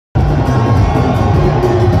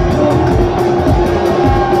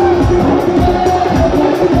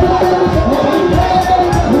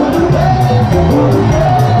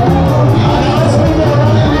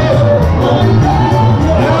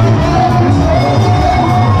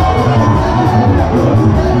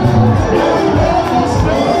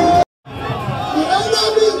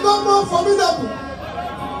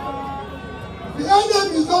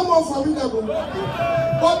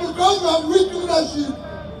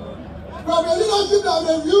from a leadership that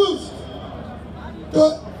refused to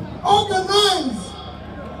organize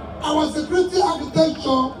our security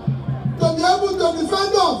architecture to be able to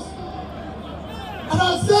defend us. And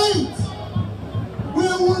I said, we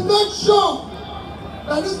will make sure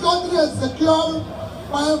that this country is secure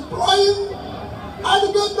by employing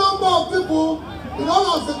adequate number of people in all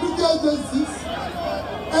our security agencies,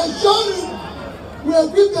 ensuring we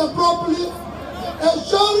equip them properly,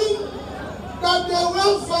 ensuring that their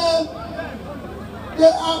welfare,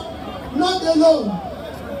 they are not alone.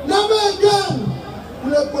 Never again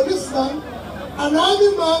will a policeman, an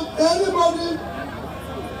army man, anybody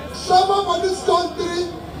serve for this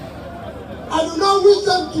country. I do not wish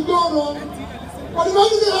them to go wrong, but if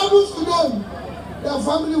anything happens to them, their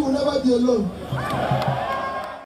family will never be alone.